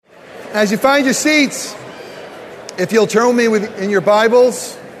As you find your seats, if you'll turn with me in your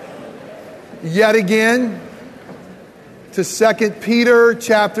Bibles, yet again, to 2 Peter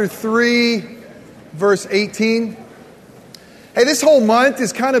chapter 3, verse 18. Hey, this whole month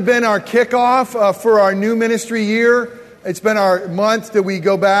has kind of been our kickoff for our new ministry year. It's been our month that we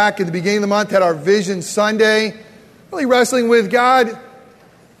go back at the beginning of the month, had our Vision Sunday, really wrestling with God.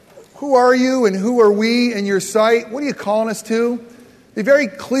 Who are you and who are we in your sight? What are you calling us to? Be very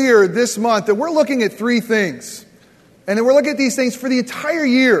clear this month that we're looking at three things. And that we're looking at these things for the entire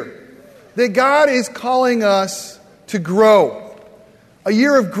year. That God is calling us to grow. A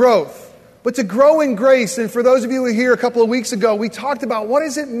year of growth. But to grow in grace. And for those of you who were here a couple of weeks ago, we talked about what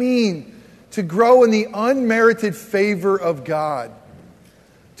does it mean to grow in the unmerited favor of God.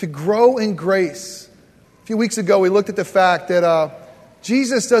 To grow in grace. A few weeks ago we looked at the fact that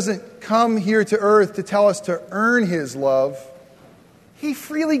Jesus doesn't come here to earth to tell us to earn His love. He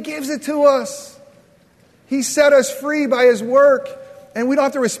freely gives it to us. He set us free by His work. And we don't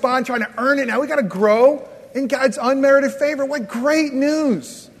have to respond trying to earn it. Now we got to grow in God's unmerited favor. What great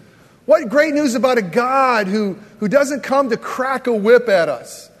news. What great news about a God who doesn't come to crack a whip at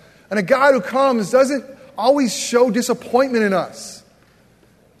us. And a God who comes doesn't always show disappointment in us.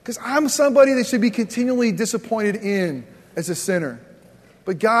 Because I'm somebody that should be continually disappointed in as a sinner.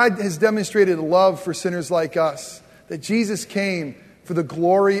 But God has demonstrated a love for sinners like us. That Jesus came for the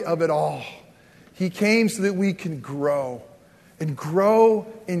glory of it all. He came so that we can grow. And grow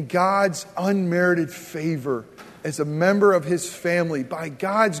in God's unmerited favor as a member of His family by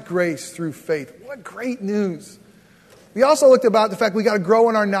God's grace through faith. What great news. We also looked about the fact we got to grow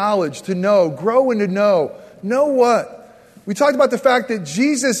in our knowledge, to know. Grow and to know. Know what? We talked about the fact that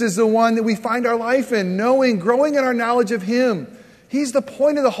Jesus is the one that we find our life in. Knowing, growing in our knowledge of Him. He's the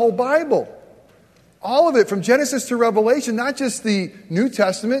point of the whole Bible. All of it, from Genesis to Revelation, not just the New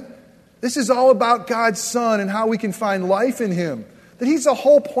Testament. This is all about God's Son and how we can find life in Him. That He's the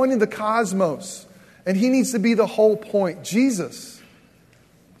whole point of the cosmos. And He needs to be the whole point. Jesus,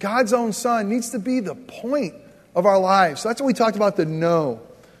 God's own Son, needs to be the point of our lives. So that's what we talked about, the know.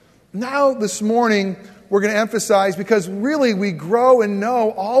 Now, this morning, we're going to emphasize, because really we grow and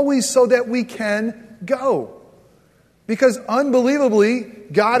know always so that we can go. Because unbelievably,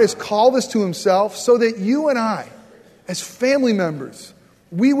 God has called us to Himself so that you and I, as family members,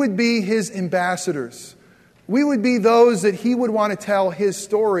 we would be His ambassadors. We would be those that He would want to tell His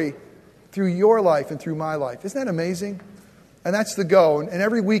story through your life and through my life. Isn't that amazing? And that's the go. And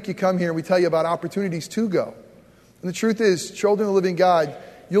every week you come here and we tell you about opportunities to go. And the truth is, children of the living God,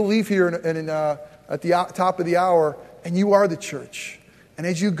 you'll leave here at the top of the hour and you are the church. And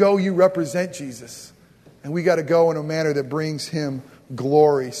as you go, you represent Jesus. And we got to go in a manner that brings Him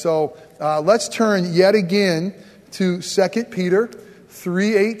glory. So let's turn yet again to 2 Peter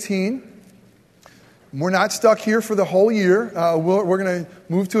 3:18. We're not stuck here for the whole year. We're going to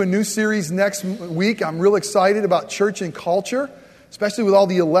move to a new series next week. I'm real excited about church and culture, especially with all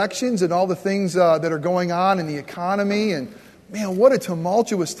the elections and all the things that are going on in the economy. And man, what a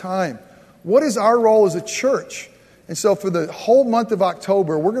tumultuous time. What is our role as a church? And so for the whole month of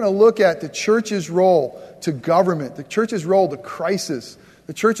October, we're going to look at the church's role to government, the church's role to crisis,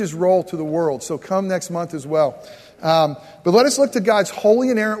 the church's role to the world. So come next month as well. But let us look to God's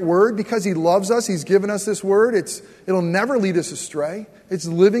holy inerrant word. Because He loves us, He's given us this word. It'll never lead us astray. It's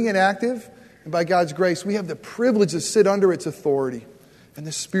living and active. And by God's grace, we have the privilege to sit under its authority and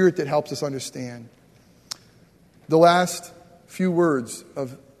the Spirit that helps us understand. The last few words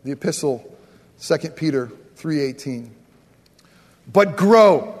of the epistle, 2 Peter 3:18. But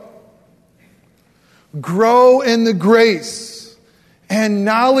grow. Grow in the grace and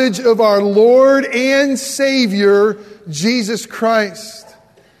knowledge of our Lord and Savior, Jesus Christ.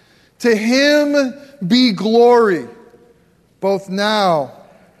 To Him be glory, both now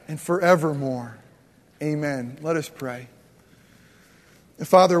and forevermore. Amen. Let us pray.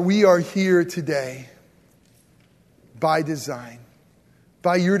 Father, we are here today by design,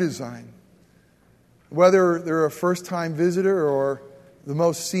 by your design. Whether they're a first-time visitor or the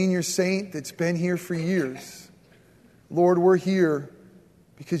most senior saint that's been here for years, Lord, we're here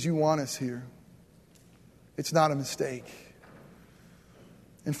because you want us here. It's not a mistake.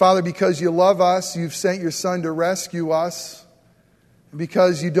 And Father, because you love us, you've sent your Son to rescue us. And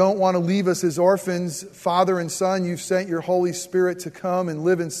because you don't want to leave us as orphans, Father and Son, you've sent your Holy Spirit to come and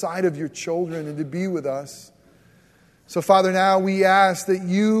live inside of your children and to be with us. So Father, now we ask that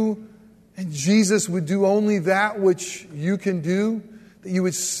you and Jesus would do only that which you can do, that you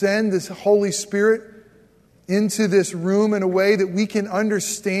would send this Holy Spirit into this room in a way that we can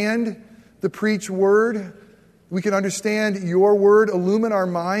understand the preached word, We can understand your word, illumine our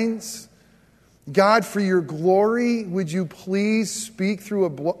minds. God, for your glory, would you please speak through a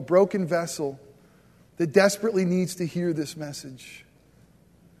broken vessel that desperately needs to hear this message.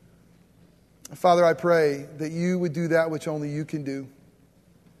 Father, I pray that you would do that which only you can do.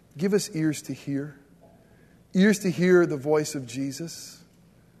 Give us ears to hear the voice of Jesus.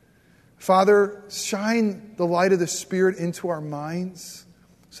 Father, shine the light of the Spirit into our minds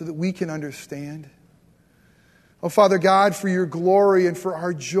so that we can understand. Oh, Father God, for your glory and for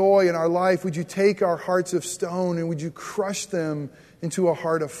our joy in our life, would you take our hearts of stone and would you crush them into a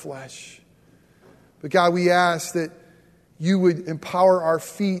heart of flesh? But God, we ask that you would empower our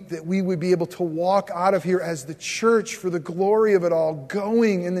feet, that we would be able to walk out of here as the church for the glory of it all,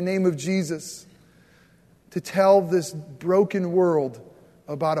 going in the name of Jesus to tell this broken world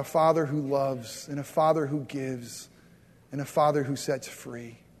about a Father who loves and a Father who gives and a Father who sets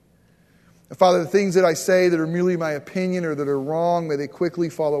free. And Father, the things that I say that are merely my opinion or that are wrong, may they quickly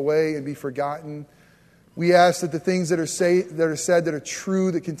fall away and be forgotten. We ask that the things that are said that are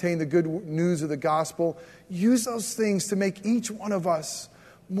true, that contain the good news of the gospel, use those things to make each one of us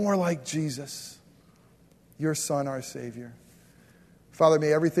more like Jesus, your Son, our Savior. Father,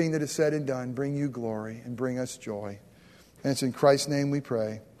 may everything that is said and done bring you glory and bring us joy. And it's in Christ's name we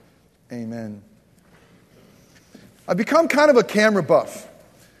pray. Amen. I've become kind of a camera buff.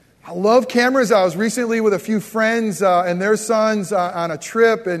 I love cameras. I was recently with a few friends and their sons on a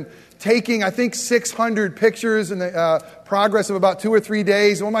trip and taking, I think, 600 pictures in the progress of about 2 or 3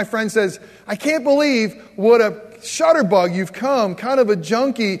 days. One of my friends says, I can't believe what a shutterbug you've come, kind of a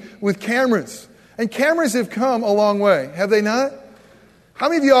junkie with cameras. And cameras have come a long way, have they not? How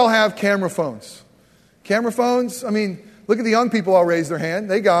many of you all have camera phones? Camera phones? I mean, look at the young people all raise their hand.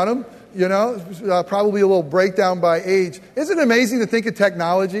 They got them, you know, probably a little breakdown by age. Isn't it amazing to think of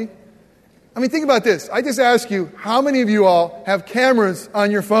technology? I mean, think about this. I just ask you, how many of you all have cameras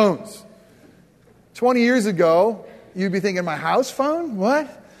on your phones? 20 years ago, you'd be thinking, my house phone?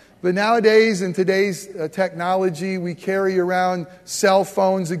 What? But nowadays, in today's technology, we carry around cell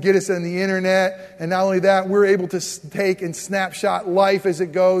phones that get us on the internet. And not only that, we're able to take and snapshot life as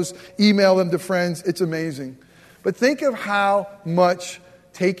it goes, email them to friends. It's amazing. But think of how much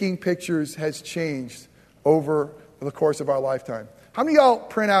taking pictures has changed over the course of our lifetime. How many of y'all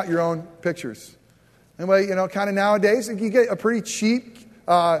print out your own pictures? Anyway, kind of nowadays, you get a pretty cheap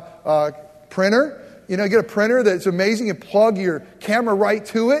printer. You get a printer that's amazing. You plug your camera right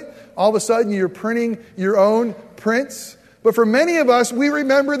to it. All of a sudden, you're printing your own prints. But for many of us, we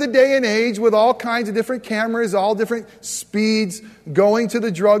remember the day and age with all kinds of different cameras, all different speeds, going to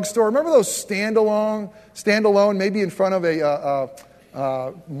the drugstore. Remember those standalone, maybe in front of a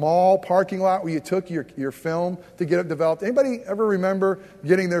mall parking lot where you took your film to get it developed? Anybody ever remember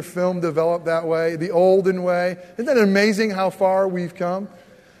getting their film developed that way, the olden way? Isn't that amazing how far we've come?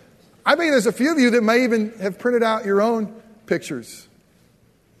 I think there's a few of you that may even have printed out your own pictures.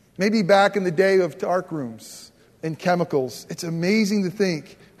 Maybe back in the day of dark rooms and chemicals. It's amazing to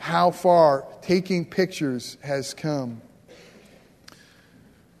think how far taking pictures has come.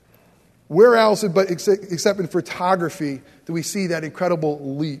 Where else but except in photography do we see that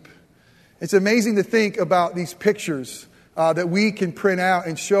incredible leap? It's amazing to think about these pictures that we can print out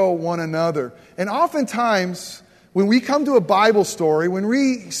and show one another. And oftentimes, when we come to a Bible story, when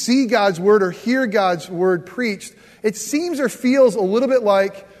we see God's Word or hear God's Word preached, it seems or feels a little bit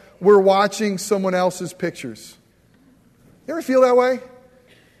like we're watching someone else's pictures. You ever feel that way?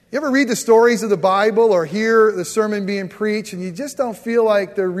 You ever read the stories of the Bible or hear the sermon being preached and you just don't feel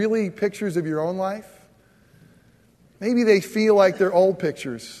like they're really pictures of your own life? Maybe they feel like they're old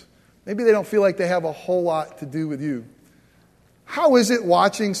pictures. Maybe they don't feel like they have a whole lot to do with you. How is it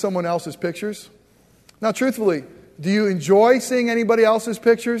watching someone else's pictures? Now, truthfully, do you enjoy seeing anybody else's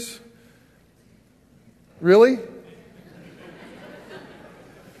pictures? Really?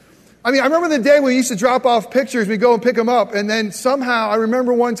 I remember the day when we used to drop off pictures, we'd go and pick them up, and then somehow I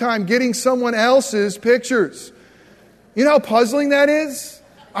remember one time getting someone else's pictures. You know how puzzling that is?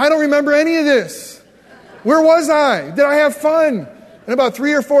 I don't remember any of this. Where was I? Did I have fun? And about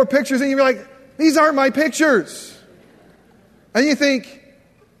 3 or 4 pictures, and you're like, these aren't my pictures. And you think,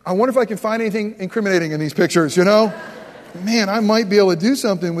 I wonder if I can find anything incriminating in these pictures, Man, I might be able to do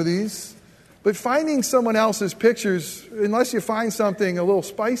something with these. But finding someone else's pictures, unless you find something a little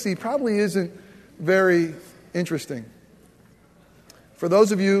spicy, probably isn't very interesting. For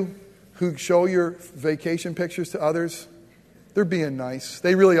those of you who show your vacation pictures to others, they're being nice.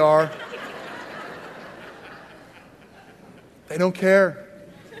 They really are. They don't care.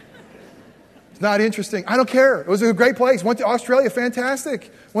 It's not interesting. I don't care. It was a great place. Went to Australia,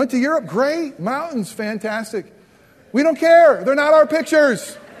 fantastic. Went to Europe, great. Mountains, fantastic. We don't care. They're not our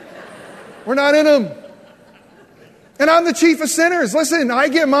pictures. We're not in them. And I'm the chief of sinners. Listen, I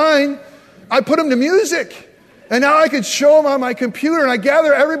get mine. I put them to music. And now I could show them on my computer, and I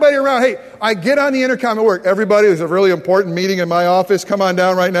gather everybody around. Hey, I get on the intercom at work. Everybody, there's a really important meeting in my office. Come on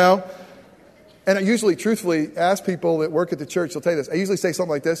down right now. And I usually, truthfully, ask people that work at the church, they'll tell you this. I usually say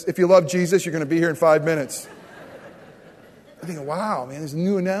something like this. If you love Jesus, you're going to be here in 5 minutes. I think, wow, man, there's a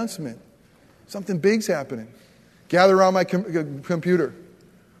new announcement. Something big's happening. Gather around my computer.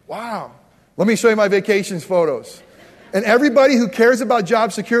 Wow. Let me show you my vacations photos. And everybody who cares about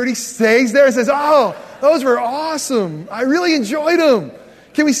job security stays there and says, oh, those were awesome. I really enjoyed them.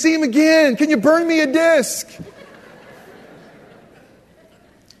 Can we see them again? Can you burn me a disc?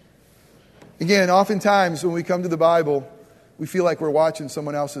 Again, oftentimes when we come to the Bible, we feel like we're watching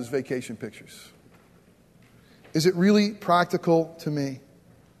someone else's vacation pictures. Is it really practical to me?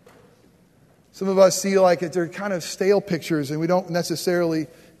 Some of us see like they're kind of stale pictures and we don't necessarily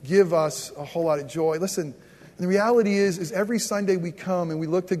give us a whole lot of joy. Listen, the reality is every Sunday we come and we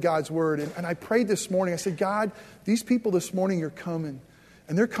look to God's Word. And I prayed this morning. I said, God, these people this morning are coming.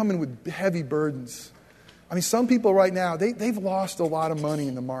 And they're coming with heavy burdens. I mean, some people right now, they've lost a lot of money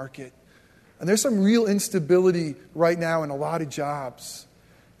in the market. And there's some real instability right now in a lot of jobs.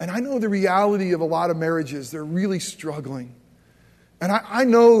 And I know the reality of a lot of marriages. They're really struggling. And I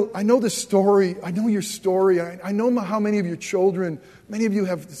know the story. I know your story. I know how many of your children, many of you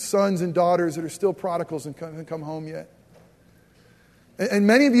have sons and daughters that are still prodigals and haven't come home yet. And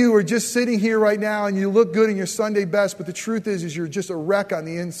many of you are just sitting here right now and you look good in your Sunday best, but the truth is you're just a wreck on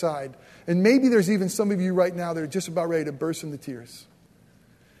the inside. And maybe there's even some of you right now that are just about ready to burst into tears.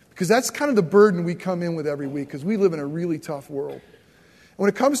 Because that's kind of the burden we come in with every week, because we live in a really tough world. When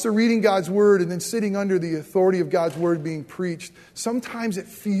it comes to reading God's Word and then sitting under the authority of God's Word being preached, sometimes it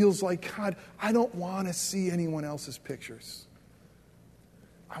feels like, God, I don't want to see anyone else's pictures.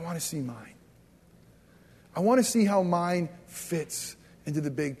 I want to see mine. I want to see how mine fits into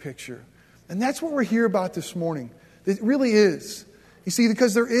the big picture. And that's what we're here about this morning. It really is. You see,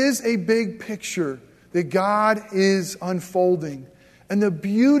 because there is a big picture that God is unfolding. And the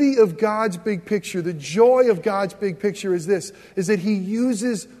beauty of God's big picture, the joy of God's big picture is this, is that He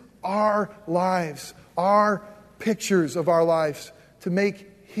uses our lives, our pictures of our lives to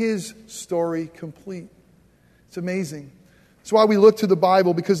make His story complete. It's amazing. That's why we look to the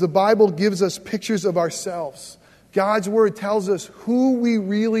Bible, because the Bible gives us pictures of ourselves. God's Word tells us who we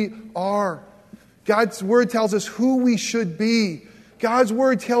really are. God's Word tells us who we should be. God's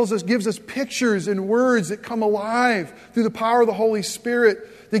Word gives us pictures and words that come alive through the power of the Holy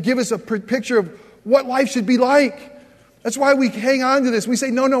Spirit that give us a picture of what life should be like. That's why we hang on to this. We say,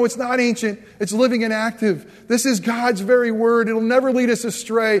 no, it's not ancient. It's living and active. This is God's very Word. It'll never lead us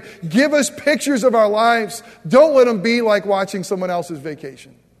astray. Give us pictures of our lives. Don't let them be like watching someone else's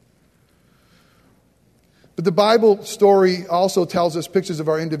vacation. But the Bible story also tells us pictures of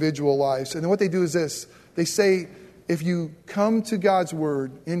our individual lives. And what they do is this. They say, if you come to God's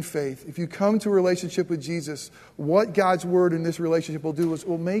Word in faith, if you come to a relationship with Jesus, what God's Word in this relationship will do is it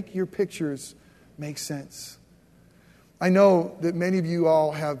will make your pictures make sense. I know that many of you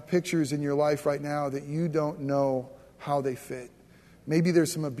all have pictures in your life right now that you don't know how they fit. Maybe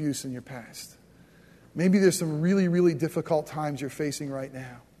there's some abuse in your past. Maybe there's some really, really difficult times you're facing right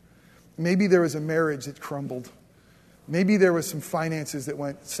now. Maybe there was a marriage that crumbled. Maybe there was some finances that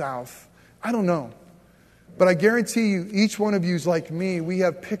went south. I don't know. But I guarantee you, each one of you is like me. We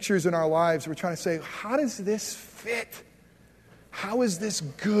have pictures in our lives. We're trying to say, how does this fit? How is this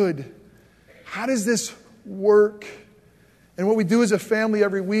good? How does this work? And what we do as a family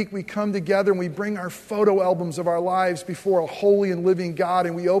every week, we come together and we bring our photo albums of our lives before a holy and living God.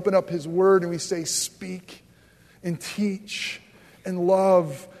 And we open up His Word and we say, speak and teach and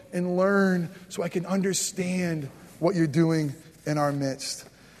love and learn so I can understand what you're doing in our midst.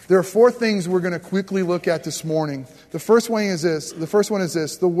 There are 4 things we're going to quickly look at this morning. The first one is this.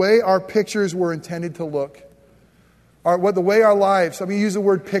 The way our pictures were intended to look. The way our lives, use the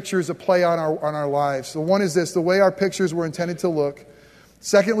word picture as a play on our lives. So one is this, the way our pictures were intended to look.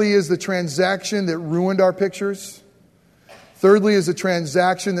 Secondly is the transaction that ruined our pictures. Thirdly is the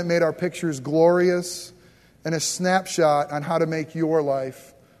transaction that made our pictures glorious. And a snapshot on how to make your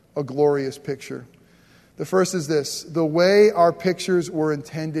life a glorious picture. The first is this, the way our pictures were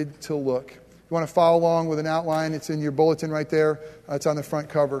intended to look. You want to follow along with an outline? It's in your bulletin right there. It's on the front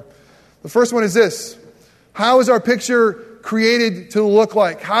cover. The first one is this. How is our picture created to look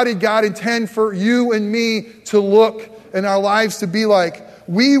like? How did God intend for you and me to look and our lives to be like?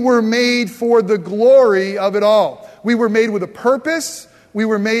 We were made for the glory of it all. We were made with a purpose. We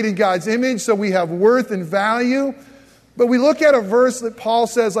were made in God's image, so we have worth and value. But we look at a verse that Paul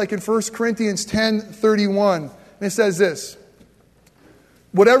says, like in 1 Corinthians 10:31, and it says this: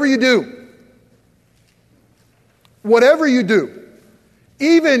 whatever you do,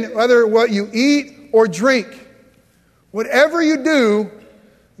 even whether what you eat or drink, whatever you do,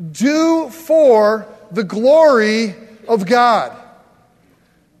 do for the glory of God.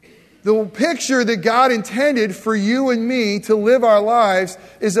 The picture that God intended for you and me to live our lives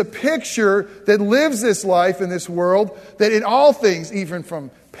is a picture that lives this life in this world, that in all things, even from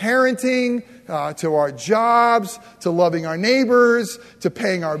parenting to our jobs, to loving our neighbors, to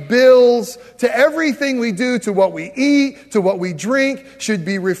paying our bills, to everything we do, to what we eat, to what we drink, should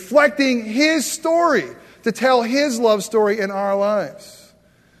be reflecting His story, to tell His love story in our lives.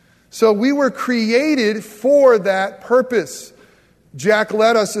 So we were created for that purpose. Jack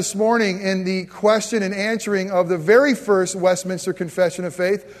led us this morning in the question and answering of the very first Westminster Confession of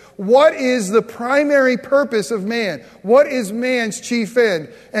Faith. What is the primary purpose of man? What is man's chief end?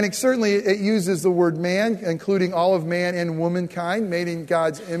 And it uses the word man, including all of man and womankind, made in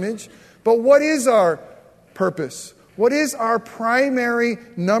God's image. But what is our purpose? What is our primary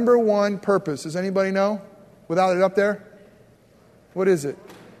number one purpose? Does anybody know? Without it up there? What is it?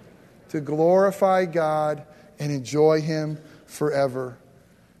 To glorify God and enjoy Him forever.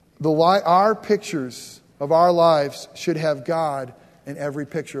 Our pictures of our lives should have God in every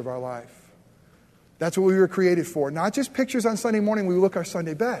picture of our life. That's what we were created for. Not just pictures on Sunday morning we look our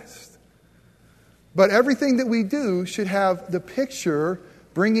Sunday best. But everything that we do should have the picture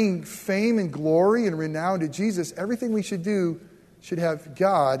bringing fame and glory and renown to Jesus. Everything we should do should have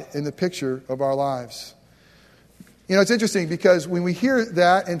God in the picture of our lives. You know, it's interesting because when we hear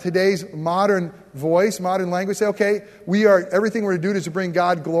that in today's modern voice, modern language, say, okay, everything we're to do is to bring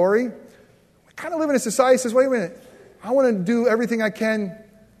God glory. We kind of live in a society that says, wait a minute, I want to do everything I can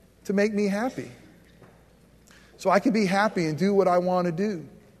to make me happy. So I can be happy and do what I want to do.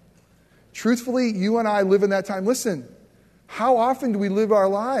 Truthfully, you and I live in that time. Listen, how often do we live our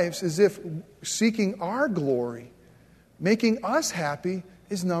lives as if seeking our glory, making us happy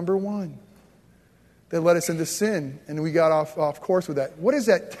is number one? That led us into sin, and we got off course with that. What is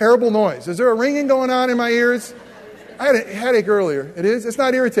that terrible noise? Is there a ringing going on in my ears? I had a headache earlier. It is? It's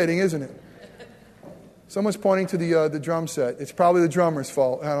not irritating, isn't it? Someone's pointing to the drum set. It's probably the drummer's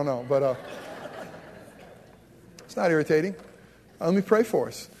fault. I don't know, but it's not irritating. Let me pray for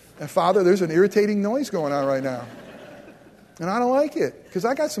us. And Father, there's an irritating noise going on right now. And I don't like it, because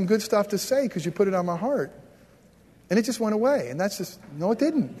I got some good stuff to say because you put it on my heart. And it just went away. And that's just, no, it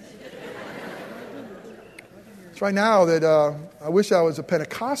didn't. Right now that I wish I was a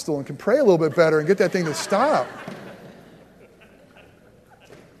Pentecostal and could pray a little bit better and get that thing to stop.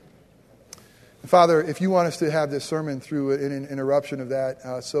 Father, if you want us to have this sermon through an interruption of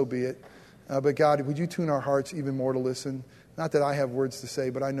that, so be it. But God, would you tune our hearts even more to listen? Not that I have words to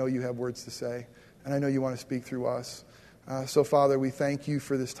say, but I know you have words to say. And I know you want to speak through us. So Father, we thank you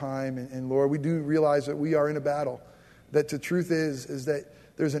for this time. And Lord, we do realize that we are in a battle. That the truth is that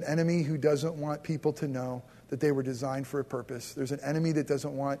there's an enemy who doesn't want people to know that they were designed for a purpose. There's an enemy that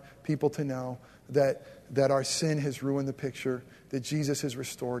doesn't want people to know that our sin has ruined the picture, that Jesus has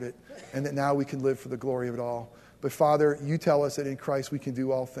restored it, and that now we can live for the glory of it all. But Father, you tell us that in Christ we can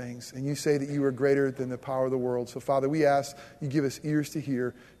do all things, and you say that you are greater than the power of the world. So Father, we ask you give us ears to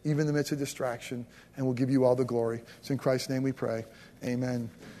hear, even in the midst of distraction, and we'll give you all the glory. So in Christ's name we pray. Amen.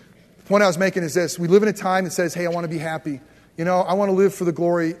 The point I was making is this. We live in a time that says, hey, I want to be happy. You know, I want to live for the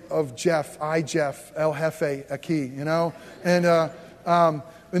glory of Jeff, El Jefe, Aki, you know.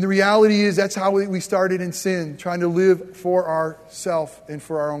 And the reality is that's how we started in sin, trying to live for ourselves and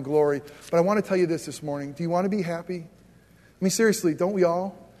for our own glory. But I want to tell you this morning. Do you want to be happy? I mean, seriously, don't we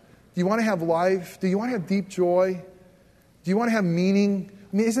all? Do you want to have life? Do you want to have deep joy? Do you want to have meaning?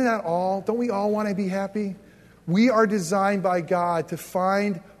 I mean, isn't that all? Don't we all want to be happy? We are designed by God to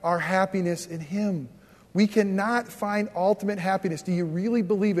find our happiness in Him. We cannot find ultimate happiness. Do you really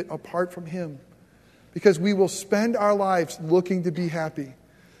believe it apart from Him? Because we will spend our lives looking to be happy.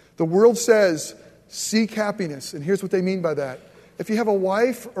 The world says, seek happiness. And here's what they mean by that. If you have a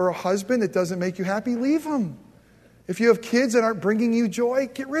wife or a husband that doesn't make you happy, leave them. If you have kids that aren't bringing you joy,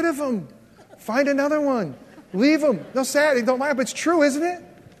 get rid of them. Find another one. Leave them. No, sad, don't mind, but it's true, isn't it?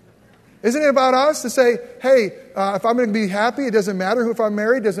 Isn't it about us to say, hey, if I'm going to be happy, it doesn't matter if I'm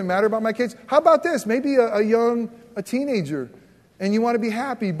married, it doesn't matter about my kids. How about this? Maybe a teenager, and you want to be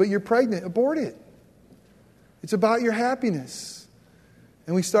happy, but you're pregnant. Abort it. It's about your happiness.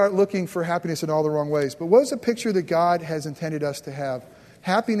 And we start looking for happiness in all the wrong ways. But what is the picture that God has intended us to have?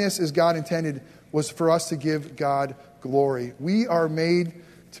 Happiness, as God intended, was for us to give God glory. We are made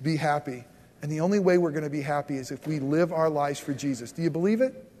to be happy. And the only way we're going to be happy is if we live our lives for Jesus. Do you believe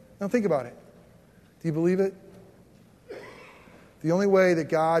it? Now think about it. Do you believe it? The only way that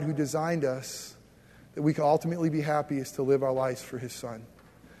God, who designed us, that we can ultimately be happy is to live our lives for His Son.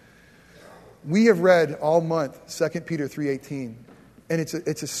 We have read all month 2 Peter 3:18, and it's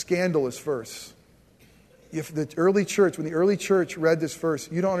a scandalous verse. If the early church, when the early church read this verse,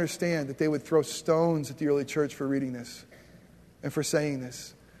 you don't understand that they would throw stones at the early church for reading this and for saying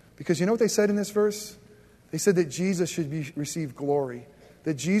this. Because you know what they said in this verse? They said that Jesus should receive glory,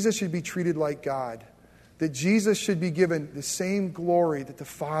 that Jesus should be treated like God, that Jesus should be given the same glory that the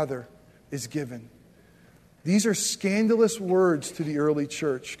Father is given. These are scandalous words to the early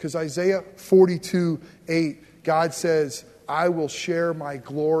church, because Isaiah 42:8, God says, I will share my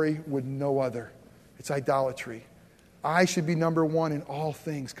glory with no other. It's idolatry. I should be number one in all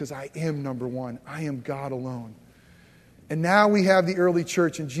things because I am number one. I am God alone. And now we have the early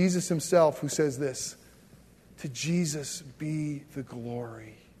church and Jesus Himself who says this, to Jesus be the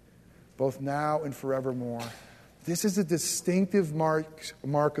glory, both now and forevermore. This is a distinctive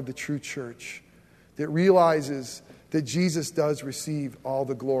mark of the true church that realizes that Jesus does receive all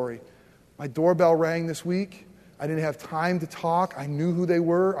the glory. My doorbell rang this week. I didn't have time to talk. I knew who they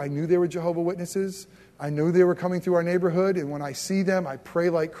were. I knew they were Jehovah's Witnesses. I knew they were coming through our neighborhood. And when I see them, I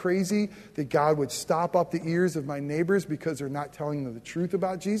pray like crazy that God would stop up the ears of my neighbors because they're not telling them the truth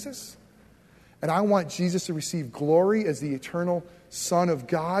about Jesus. And I want Jesus to receive glory as the eternal Son of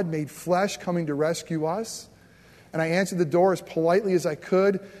God made flesh coming to rescue us. And I answered the door as politely as I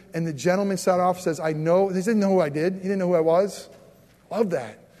could. And the gentleman sat off and says, I know. He didn't know who I did. He didn't know who I was. Love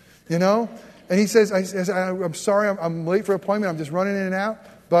that. You know? And he says, I'm sorry, I'm late for an appointment. I'm just running in and out.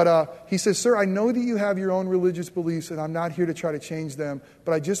 But he says, sir, I know that you have your own religious beliefs, and I'm not here to try to change them,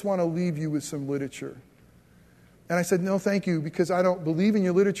 but I just want to leave you with some literature. And I said, no, thank you, because I don't believe in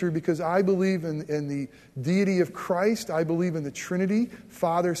your literature, because I believe in the deity of Christ. I believe in the Trinity,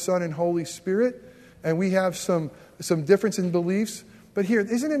 Father, Son, and Holy Spirit. And we have some difference in beliefs. But here,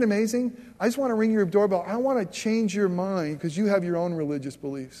 isn't it amazing? I just want to ring your doorbell. I want to change your mind because you have your own religious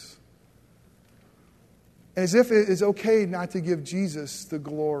beliefs. And as if it is okay not to give Jesus the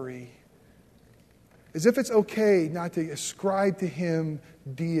glory. As if it's okay not to ascribe to Him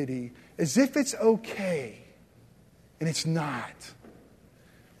deity. As if it's okay. And it's not.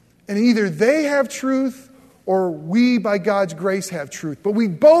 And either they have truth or we, by God's grace, have truth. But we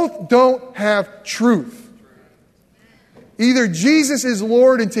both don't have truth. Either Jesus is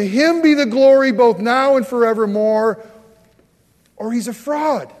Lord and to Him be the glory both now and forevermore, or He's a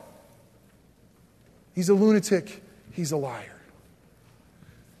fraud. He's a lunatic. He's a liar.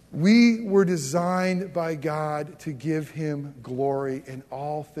 We were designed by God to give Him glory in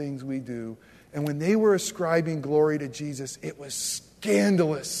all things we do. And when they were ascribing glory to Jesus, it was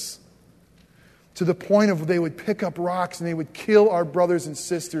scandalous. To the point of they would pick up rocks and they would kill our brothers and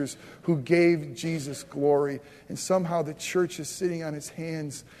sisters who gave Jesus glory. And somehow the church is sitting on its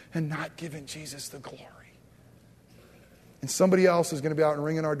hands and not giving Jesus the glory. And somebody else is going to be out and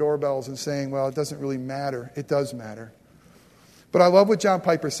ringing our doorbells and saying, well, it doesn't really matter. It does matter. But I love what John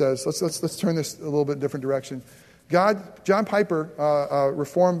Piper says. Let's turn this a little bit different direction. John Piper,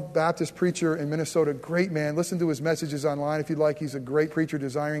 Reformed Baptist preacher in Minnesota, great man. Listen to his messages online if you'd like. He's a great preacher,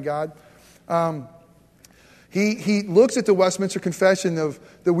 desiring God. He looks at the Westminster Confession of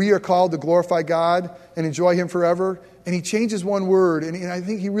that we are called to glorify God and enjoy Him forever, and he changes one word, and I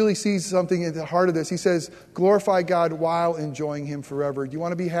think he really sees something at the heart of this. He says, glorify God while enjoying Him forever. Do you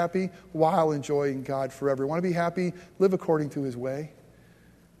want to be happy? While enjoying God forever. You want to be happy? Live according to His way.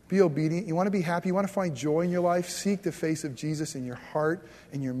 Be obedient. You want to be happy? You want to find joy in your life? Seek the face of Jesus in your heart,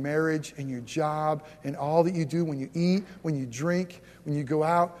 in your marriage, in your job, in all that you do, when you eat, when you drink, when you go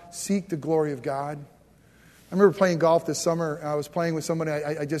out. Seek the glory of God. I remember playing golf this summer. I was playing with somebody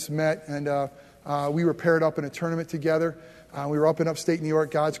I just met, and we were paired up in a tournament together. We were up in upstate New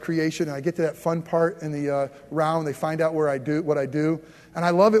York, God's creation, and I get to that fun part in the round. They find out what I do. And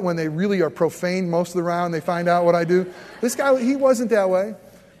I love it when they really are profane most of the round. They find out what I do. This guy, he wasn't that way.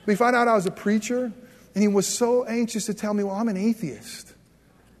 We found out I was a preacher, and he was so anxious to tell me, well, I'm an atheist,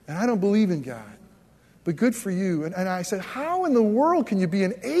 and I don't believe in God. But good for you. And I said, how in the world can you be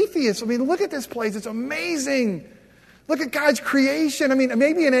an atheist? I mean, look at this place. It's amazing. Look at God's creation. I mean,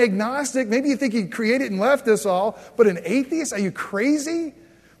 maybe an agnostic. Maybe you think He created and left us all. But an atheist? Are you crazy?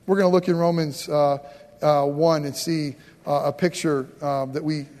 We're going to look in Romans 1 and see a picture that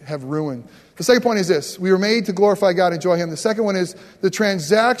we have ruined. The second point is this. We were made to glorify God and enjoy Him. The second one is the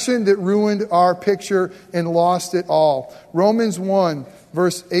transaction that ruined our picture and lost it all. Romans 1,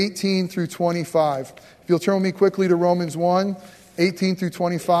 verse 18 through 25. If you'll turn with me quickly to Romans 1, 18 through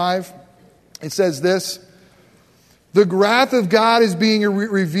 25. It says this: "The wrath of God is being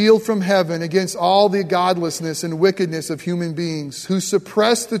revealed from heaven against all the godlessness and wickedness of human beings who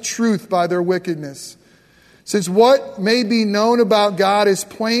suppress the truth by their wickedness. Since what may be known about God is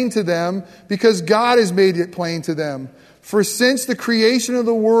plain to them because God has made it plain to them. For since the creation of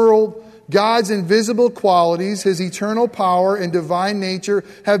the world, God's invisible qualities, His eternal power and divine nature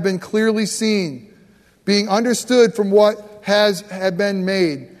have been clearly seen, being understood from what had been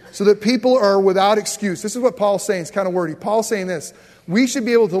made, so that people are without excuse." This is what Paul's saying. It's kind of wordy. Paul's saying this: we should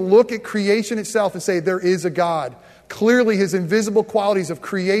be able to look at creation itself and say there is a God. Clearly, His invisible qualities of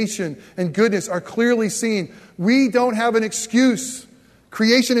creation and goodness are clearly seen. We don't have an excuse.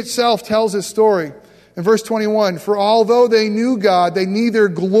 Creation itself tells His story. In verse 21, "For although they knew God, they neither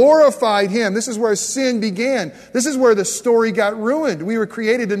glorified Him." This is where sin began. This is where the story got ruined. We were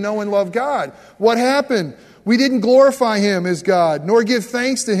created to know and love God. What happened? We didn't glorify Him as God, nor give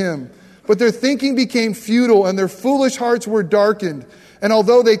thanks to Him. But their thinking became futile, and their foolish hearts were darkened. And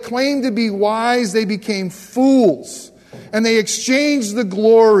although they claimed to be wise, they became fools. And they exchanged the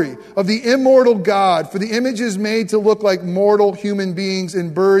glory of the immortal God for the images made to look like mortal human beings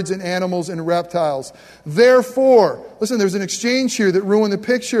and birds and animals and reptiles. Therefore," listen, there's an exchange here that ruined the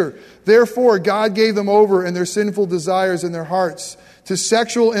picture. "Therefore, God gave them over in their sinful desires in their hearts to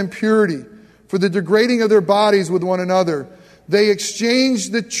sexual impurity, for the degrading of their bodies with one another. They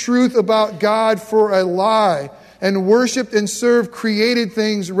exchanged the truth about God for a lie, and worshiped and served created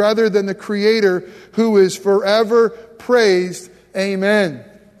things rather than the Creator, who is forever praised. Amen."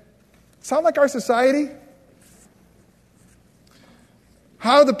 Sound like our society?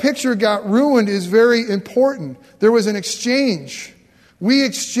 How the picture got ruined is very important. There was an exchange. We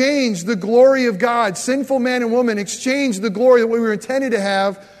exchanged the glory of God. Sinful man and woman exchanged the glory that we were intended to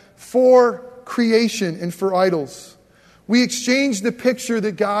have for creation and for idols. We exchanged the picture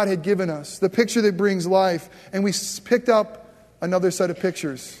that God had given us, the picture that brings life, and we picked up another set of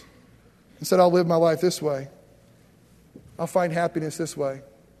pictures and said, "I'll live my life this way. I'll find happiness this way."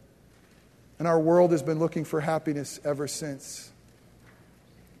 And our world has been looking for happiness ever since.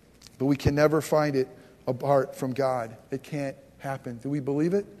 But we can never find it apart from God. It can't happen. Do we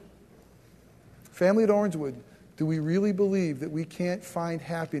believe it? Family at Orangewood, do we really believe that we can't find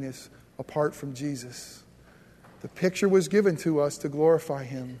happiness apart from Jesus? The picture was given to us to glorify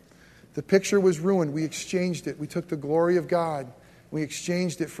Him. The picture was ruined. We exchanged it. We took the glory of God. We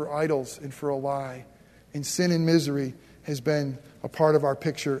exchanged it for idols and for a lie. And sin and misery has been a part of our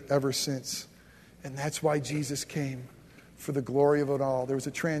picture ever since. And that's why Jesus came, for the glory of it all. There was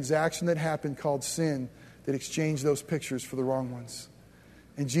a transaction that happened called sin that exchanged those pictures for the wrong ones.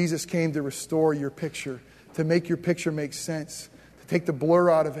 And Jesus came to restore your picture, to make your picture make sense, to take the blur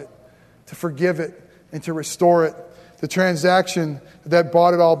out of it, to forgive it, and to restore it. The transaction that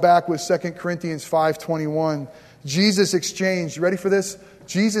brought it all back was 2 Corinthians 5:21. Jesus exchanged, you ready for this?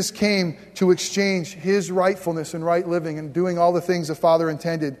 Jesus came to exchange His rightfulness and right living and doing all the things the Father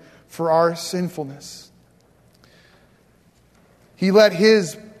intended for our sinfulness. He let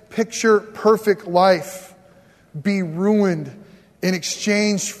His picture-perfect life be ruined in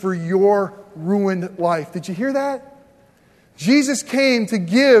exchange for your ruined life. Did you hear that? Jesus came to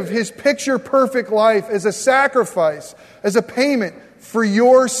give His picture-perfect life as a sacrifice, as a payment for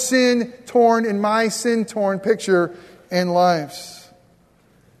your sin-torn and my sin-torn picture and lives.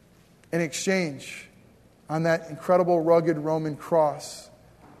 In exchange, on that incredible, rugged Roman cross,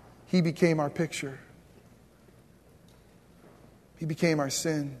 He became our picture. He became our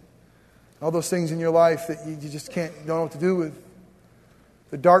sin. All those things in your life that you just don't know what to do with.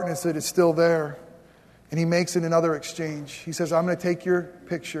 The darkness that is still there. And He makes it another exchange. He says, "I'm going to take your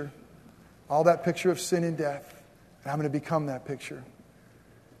picture, all that picture of sin and death, and I'm going to become that picture.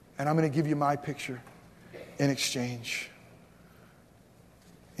 And I'm going to give you my picture in exchange."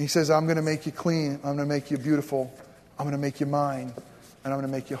 And He says, "I'm going to make you clean. I'm going to make you beautiful. I'm going to make you mine. And I'm going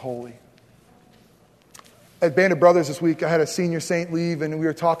to make you holy." At Band of Brothers this week, I had a senior saint leave, and we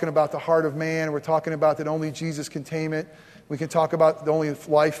were talking about the heart of man. We're talking about that only Jesus can tame it. We can talk about the only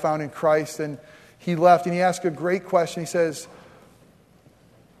life found in Christ. And he left, and he asked a great question. He says,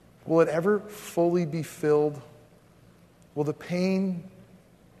 "Will it ever fully be filled? Will the pain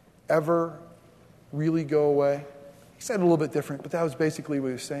ever really go away?" He said it a little bit different, but that was basically what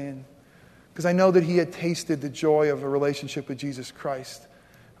he was saying. Because I know that he had tasted the joy of a relationship with Jesus Christ.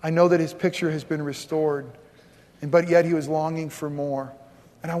 I know that his picture has been restored, but yet he was longing for more.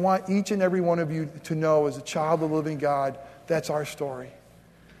 And I want each and every one of you to know, as a child of the living God, that's our story.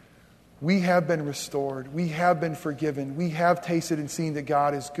 We have been restored. We have been forgiven. We have tasted and seen that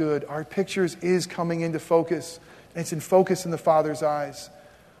God is good. Our pictures is coming into focus. And it's in focus in the Father's eyes.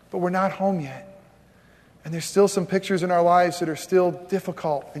 but we're not home yet. And there's still some pictures in our lives that are still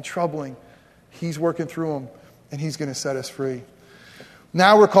difficult and troubling. He's working through them, and He's going to set us free.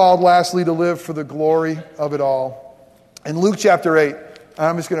 Now we're called, lastly, to live for the glory of it all. In Luke chapter 8,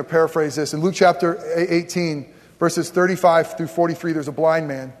 I'm just going to paraphrase this. In Luke chapter 18, verses 35 through 43, there's a blind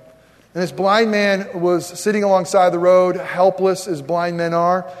man. And this blind man was sitting alongside the road, helpless as blind men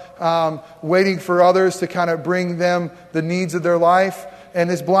are, waiting for others to kind of bring them the needs of their life. And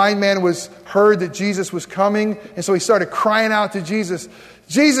this blind man heard that Jesus was coming, and so he started crying out to Jesus,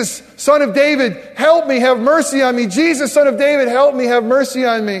 Jesus, Son of David, help me, have mercy on me. Jesus, Son of David, help me, have mercy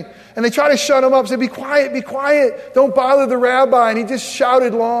on me. And they try to shut him up, say, be quiet, don't bother the rabbi. And he just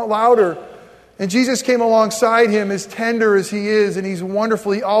shouted louder. And Jesus came alongside him, as tender as He is, and He's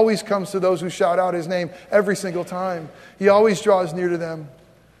wonderful. He always comes to those who shout out His name every single time. He always draws near to them.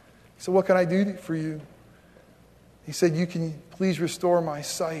 He said, what can I do for you? He said, you can please restore my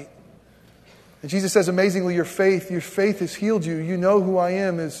sight. And Jesus says, amazingly, your faith has healed you. You know who I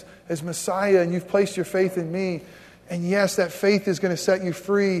am as Messiah, and you've placed your faith in me. And yes, that faith is going to set you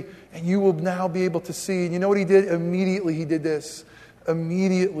free, and you will now be able to see. And you know what He did? Immediately He did this.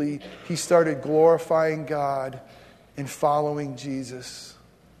 Immediately, he started glorifying God and following Jesus.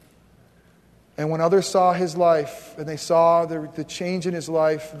 And when others saw his life and they saw the change in his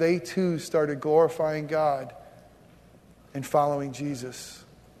life, they too started glorifying God and following Jesus.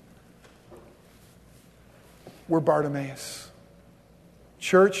 We're Bartimaeus.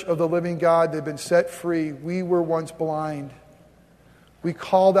 Church of the living God, they've been set free. We were once blind. We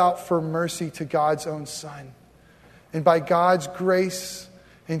called out for mercy to God's own Son. And by God's grace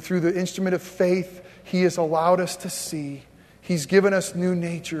and through the instrument of faith, He has allowed us to see. He's given us new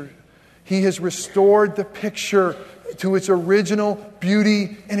nature. He has restored the picture to its original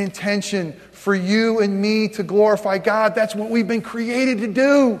beauty and intention for you and me to glorify God. That's what we've been created to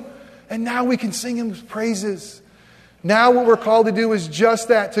do. And now we can sing His praises. Now what we're called to do is just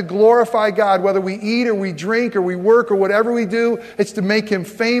that, to glorify God. Whether we eat or we drink or we work or whatever we do, it's to make Him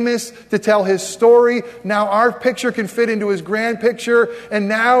famous, to tell His story. Now our picture can fit into His grand picture. And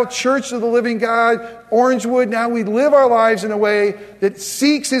now, Church of the Living God, Orangewood, now we live our lives in a way that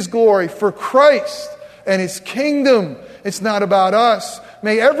seeks His glory for Christ and His kingdom. It's not about us.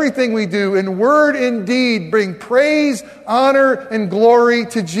 May everything we do in word and deed bring praise, honor, and glory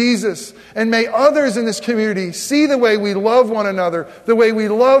to Jesus. And may others in this community see the way we love one another, the way we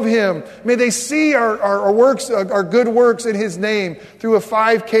love Him. May they see our works, our good works in His name, through a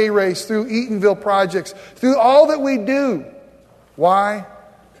 5K race, through Eatonville projects, through all that we do. Why?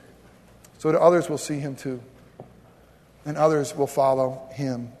 So that others will see Him too. And others will follow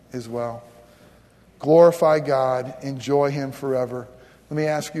Him as well. Glorify God, enjoy Him forever. Let me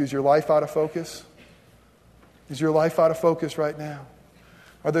ask you, is your life out of focus? Is your life out of focus right now?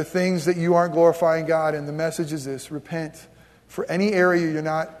 Are there things that you aren't glorifying God? And the message is this: repent for any area you're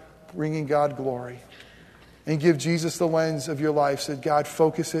not bringing God glory. And give Jesus the lens of your life. Say, God,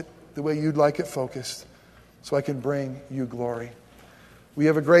 focus it the way you'd like it focused, so I can bring you glory. We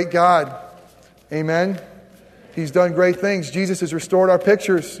have a great God. Amen. He's done great things. Jesus has restored our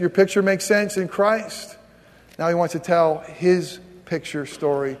pictures. Your picture makes sense in Christ. Now He wants to tell His picture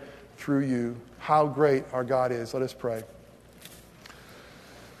story through you. How great our God is. Let us pray.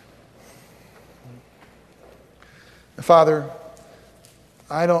 Father,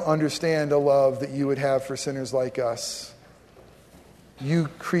 I don't understand the love that you would have for sinners like us. You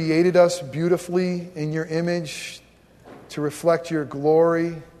created us beautifully in your image to reflect your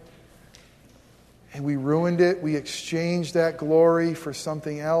glory, and we ruined it. We exchanged that glory for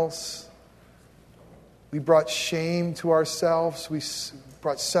something else. We brought shame to ourselves. We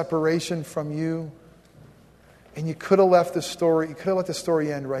brought separation from you. And you could have left the story, you could have let the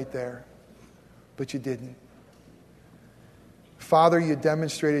story end right there. But you didn't. Father, you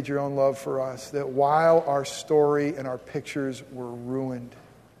demonstrated your own love for us, that while our story and our pictures were ruined,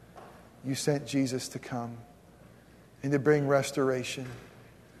 you sent Jesus to come and to bring restoration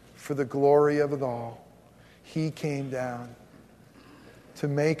for the glory of it all. He came down to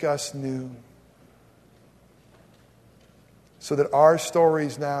make us new, so that our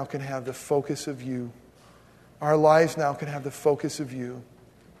stories now can have the focus of you. Our lives now can have the focus of you.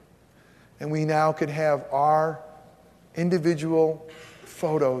 And we now can have our individual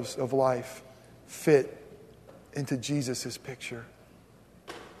photos of life fit into Jesus' picture.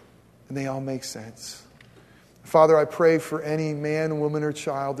 And they all make sense. Father, I pray for any man, woman, or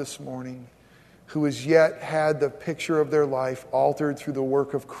child this morning who has yet had the picture of their life altered through the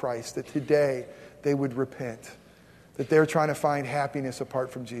work of Christ, that today they would repent, that they're trying to find happiness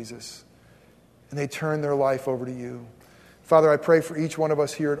apart from Jesus, and they turn their life over to you. Father, I pray for each one of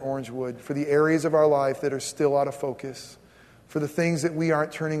us here at Orangewood, for the areas of our life that are still out of focus, for the things that we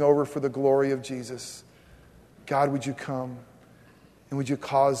aren't turning over for the glory of Jesus. God, would you come and would you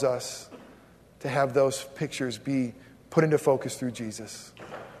cause us to have those pictures be put into focus through Jesus?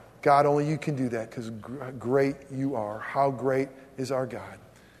 God, only you can do that because great you are. How great is our God.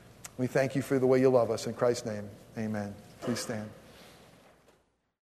 We thank you for the way you love us. In Christ's name, amen. Please stand.